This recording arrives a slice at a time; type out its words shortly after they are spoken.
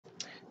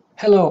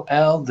Hello,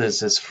 Al.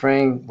 This is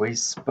Frank. We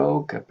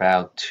spoke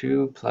about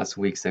 2+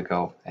 weeks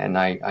ago, and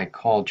I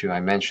called you. I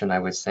mentioned I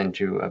would send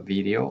you a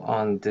video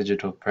on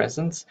digital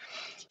presence.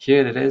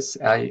 Here it is.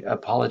 I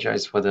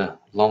apologize for the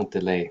long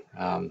delay.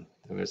 There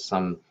was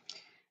some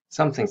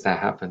things that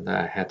happened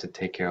that I had to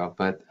take care of,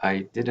 but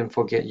I didn't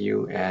forget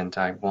you, and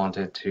I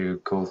wanted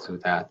to go through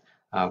that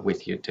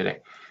with you today.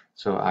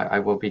 So I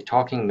will be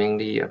talking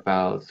mainly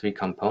about three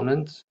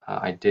components.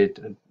 I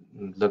did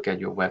look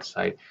at your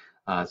website,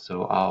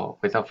 so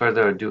without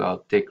further ado,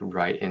 I'll dig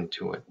right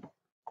into it.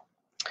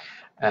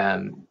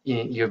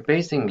 You're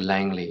based in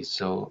Langley,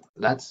 so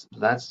let's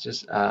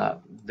just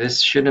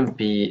this shouldn't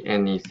be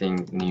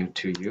anything new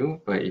to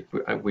you, but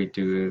if we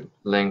do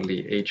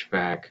Langley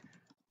HVAC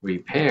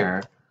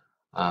repair,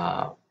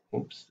 uh,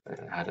 oops,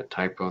 I had a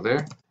typo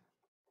there.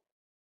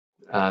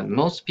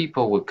 Most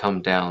people would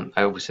come down,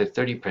 I would say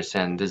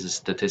 30%, this is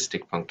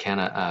statistic from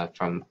Canada,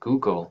 from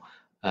Google,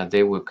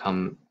 they will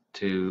come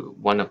to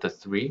one of the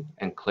three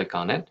and click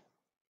on it.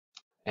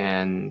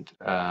 And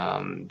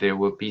there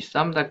will be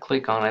some that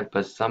click on it,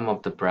 but some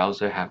of the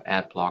browser have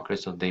ad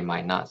blockers, so they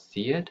might not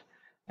see it.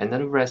 And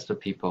then the rest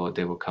of people,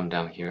 they will come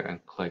down here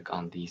and click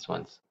on these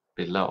ones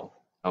below.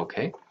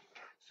 Okay.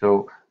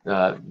 So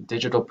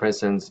digital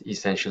presence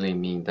essentially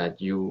mean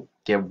that you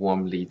get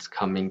warm leads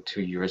coming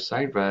to your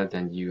site rather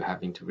than you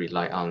having to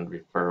rely on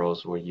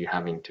referrals or you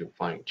having to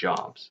find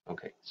jobs.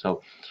 Okay,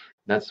 so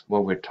that's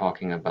what we're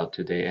talking about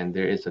today, and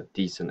there is a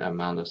decent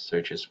amount of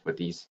searches for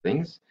these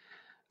things.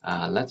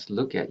 Let's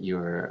look at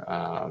your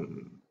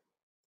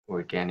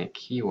organic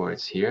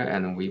keywords here,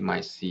 and we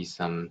might see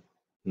some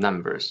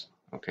numbers.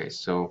 Okay,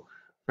 so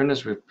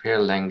furnace repair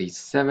Langley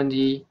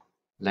 70,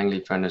 Langley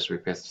furnace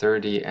repair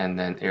 30, and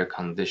then air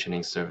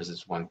conditioning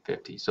services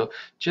 150. So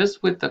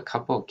just with a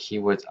couple of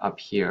keywords up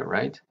here,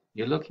 right?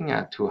 You're looking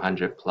at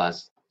 200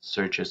 plus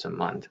searches a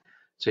month.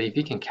 So if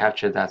you can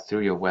capture that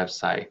through your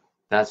website,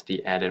 that's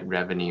the added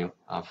revenue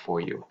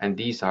for you. And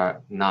these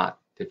are not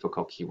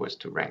difficult keywords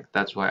to rank.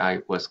 That's why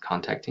I was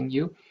contacting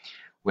you.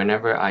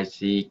 Whenever I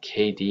see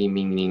KD,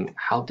 meaning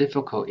how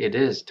difficult it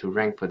is to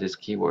rank for this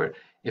keyword,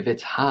 if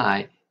it's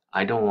high,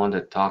 I don't want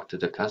to talk to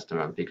the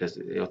customer because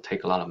it'll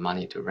take a lot of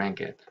money to rank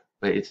it.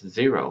 But it's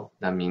 0,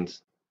 that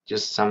means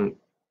just some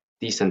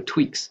decent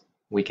tweaks,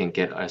 we can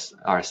get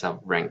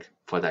ourselves ranked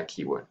for that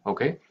keyword.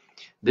 Okay,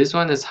 this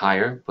one is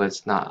higher, but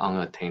it's not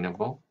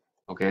unattainable.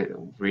 Okay,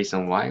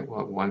 reason why?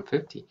 Well,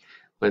 150.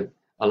 But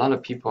a lot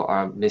of people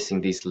are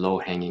missing these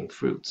low-hanging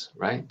fruits,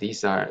 right?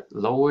 These are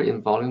lower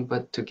in volume,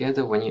 but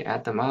together when you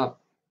add them up,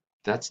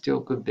 that's still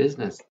good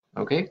business.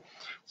 Okay,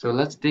 so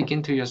let's dig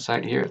into your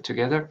site here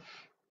together.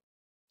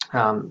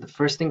 The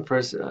first thing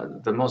first,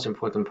 the most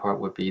important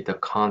part would be the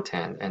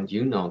content, and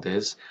you know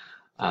this.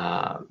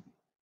 Uh,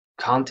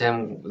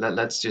 Content,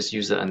 let's just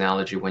use the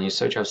analogy. When you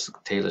search up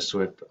Taylor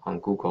Swift on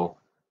Google,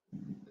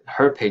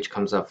 her page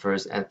comes up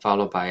first and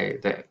followed by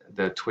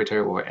the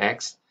Twitter or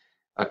X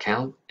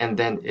account, and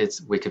then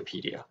it's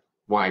Wikipedia.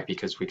 Why?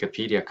 Because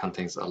Wikipedia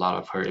contains a lot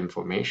of her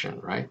information,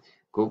 right?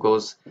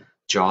 Google's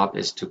job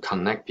is to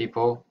connect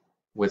people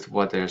with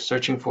what they're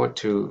searching for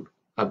to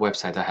a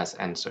website that has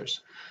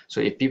answers. So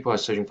if people are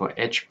searching for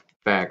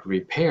HVAC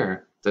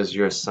repair, does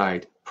your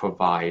site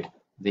provide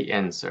the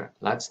answer?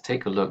 Let's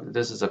take a look.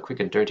 This is a quick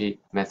and dirty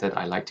method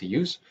I like to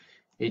use.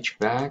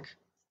 HVAC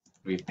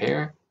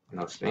repair,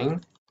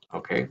 nothing.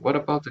 Okay, what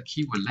about the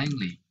keyword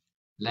Langley?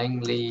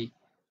 Langley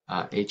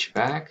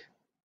HVAC,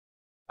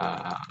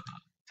 uh,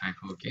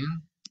 typo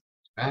again,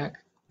 HVAC,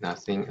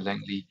 nothing.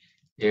 Langley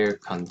air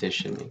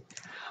conditioning.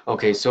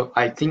 Okay, so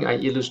I think I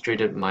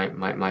illustrated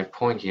my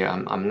point here.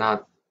 I'm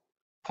not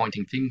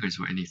pointing fingers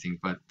or anything,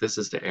 but this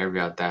is the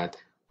area that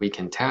we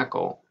can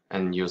tackle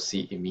and you'll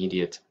see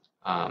immediate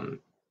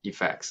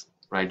effects,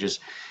 right? Just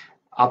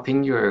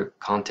upping your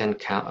content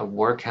count,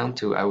 word count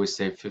to, I would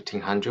say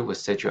 1500 will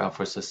set you up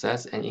for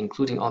success, and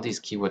including all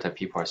these keywords that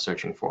people are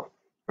searching for,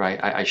 right?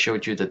 I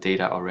showed you the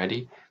data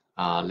already.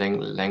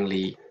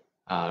 Langley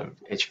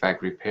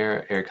HVAC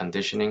repair, air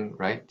conditioning,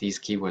 right? These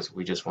keywords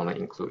we just want to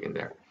include in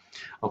there.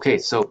 Okay,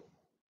 so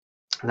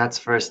that's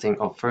first thing.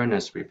 Oh,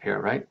 furnace repair,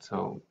 right?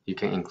 So you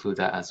can include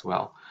that as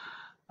well.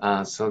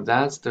 So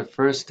that's the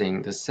first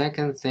thing. The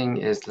second thing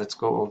is, let's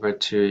go over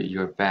to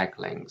your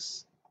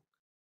backlinks.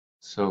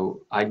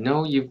 So I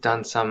know you've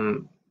done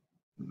some,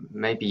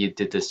 maybe you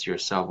did this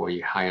yourself or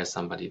you hire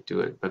somebody to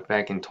do it, but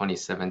back in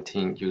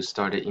 2017, you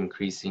started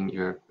increasing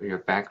your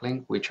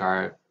backlink, which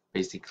are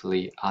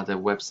basically other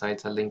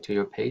websites that link to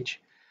your page.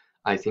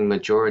 I think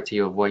majority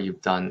of what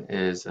you've done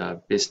is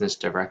business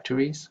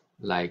directories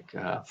like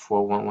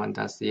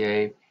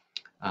 411.ca,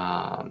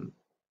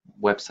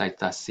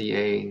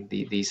 website.ca,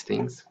 these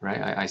things,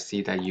 right? I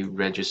see that you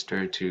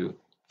registered to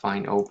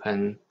Find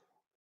Open,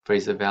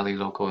 Fraser Valley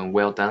Local, and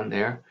Well Done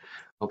there.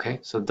 Okay,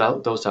 so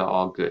those are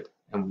all good.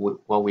 And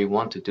what we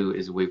want to do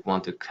is we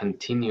want to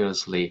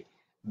continuously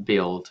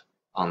build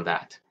on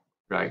that,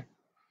 right?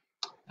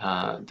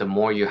 The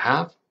more you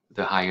have,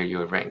 the higher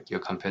your rank. Your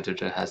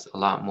competitor has a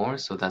lot more,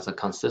 so that's a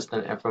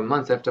consistent effort.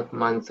 Month after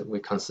month, we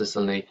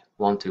consistently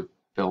want to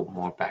build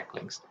more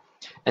backlinks.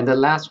 And the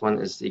last one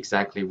is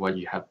exactly what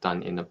you have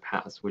done in the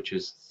past, which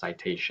is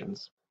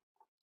citations.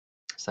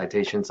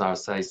 Citations are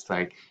sites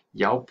like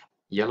Yelp,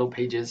 Yellow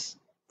Pages,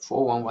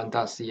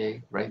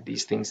 411.ca, right?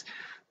 These things.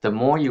 The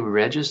more you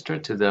register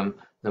to them,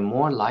 the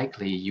more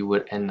likely you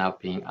would end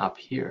up being up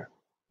here.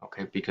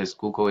 Okay, because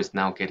Google is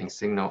now getting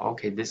signal,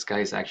 okay, this guy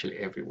is actually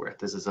everywhere.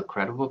 This is a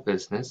credible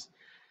business.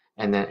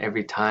 And then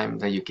every time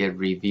that you get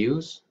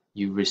reviews,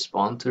 you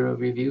respond to the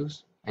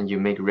reviews and you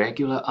make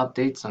regular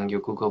updates on your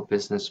Google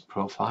business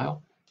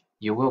profile,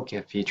 you will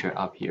get featured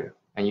up here.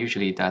 And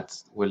usually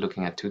we're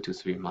looking at 2 to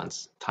 3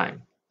 months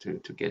time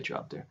to get you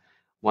up there.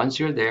 Once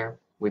you're there,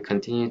 we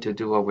continue to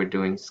do what we're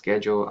doing,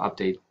 schedule,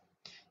 update.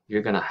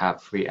 You're gonna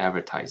have free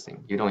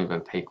advertising. You don't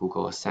even pay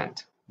Google a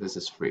cent. This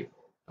is free.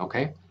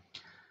 Okay?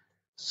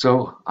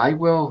 So I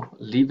will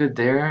leave it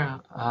there.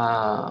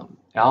 Al,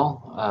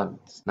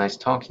 it's nice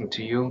talking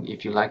to you.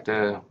 If you like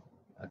the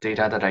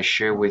data that I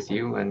share with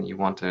you and you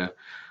want to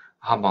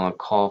hop on a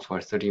call for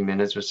 30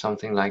 minutes or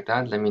something like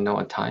that, let me know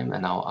a time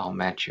and I'll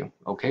match you.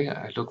 Okay?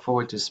 I look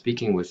forward to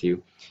speaking with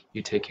you.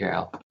 You take care,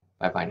 Al.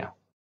 Bye bye now.